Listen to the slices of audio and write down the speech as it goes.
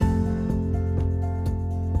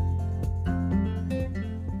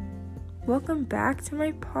welcome back to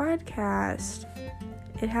my podcast.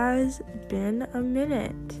 It has been a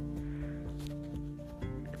minute.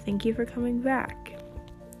 Thank you for coming back,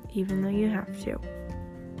 even though you have to.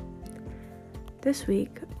 This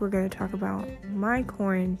week, we're going to talk about my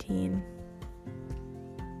quarantine.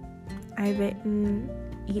 I've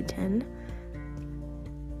eaten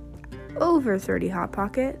over 30 Hot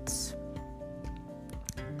Pockets,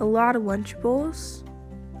 a lot of Lunchables,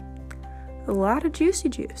 a lot of Juicy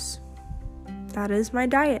Juice. That is my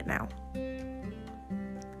diet now.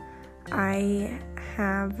 I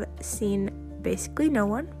have seen basically no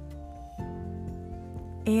one,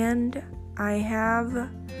 and I have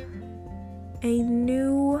a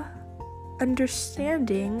new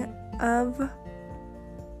understanding of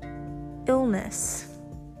illness.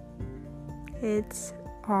 It's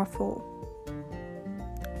awful.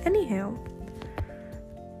 Anywho,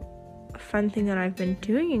 a fun thing that I've been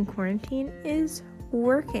doing in quarantine is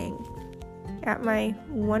working at my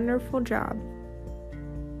wonderful job.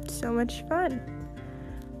 So much fun.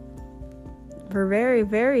 We're very,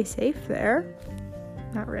 very safe there.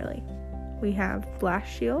 Not really. We have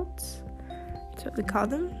blast shields. That's what we call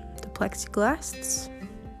them. The plexiglass.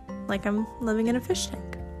 Like I'm living in a fish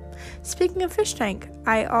tank. Speaking of fish tank,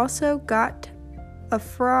 I also got a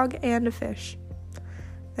frog and a fish.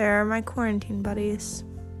 They're my quarantine buddies.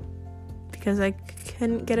 Because I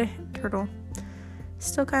couldn't get a turtle.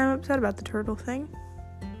 Still kind of upset about the turtle thing.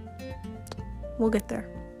 We'll get there.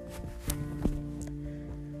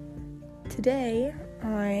 Today,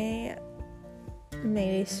 I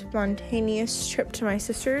made a spontaneous trip to my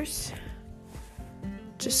sister's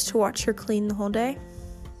just to watch her clean the whole day.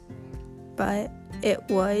 But it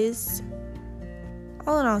was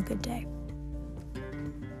all in all a good day.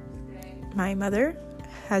 My mother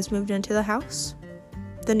has moved into the house,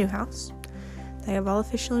 the new house. They have all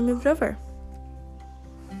officially moved over.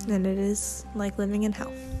 And it is like living in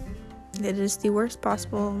hell. It is the worst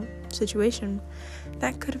possible situation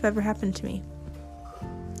that could have ever happened to me.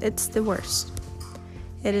 It's the worst.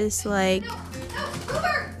 It is like...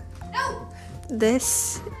 No.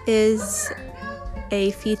 This is a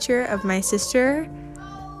feature of my sister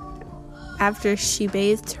after she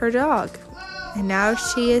bathed her dog. And now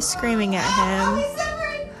she is screaming at him.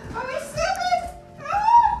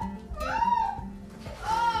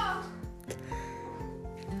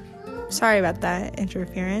 Sorry about that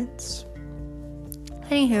interference.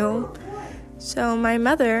 Anywho, so my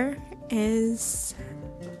mother is...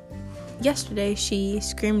 Yesterday, she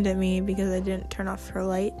screamed at me because I didn't turn off her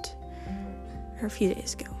light a few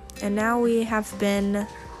days ago. And now we have been...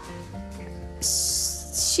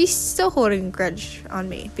 She's still holding a grudge on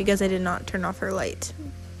me because I did not turn off her light.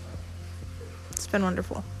 It's been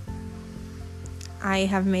wonderful. I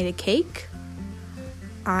have made a cake.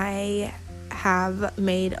 I have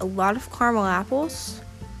made a lot of caramel apples.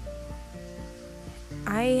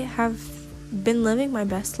 I have been living my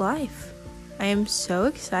best life. I am so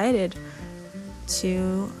excited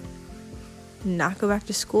to not go back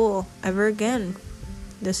to school ever again.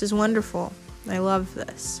 This is wonderful. I love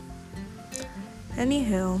this.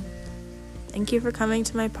 Anywho, thank you for coming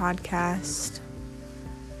to my podcast.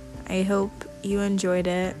 I hope you enjoyed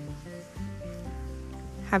it.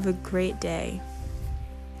 Have a great day.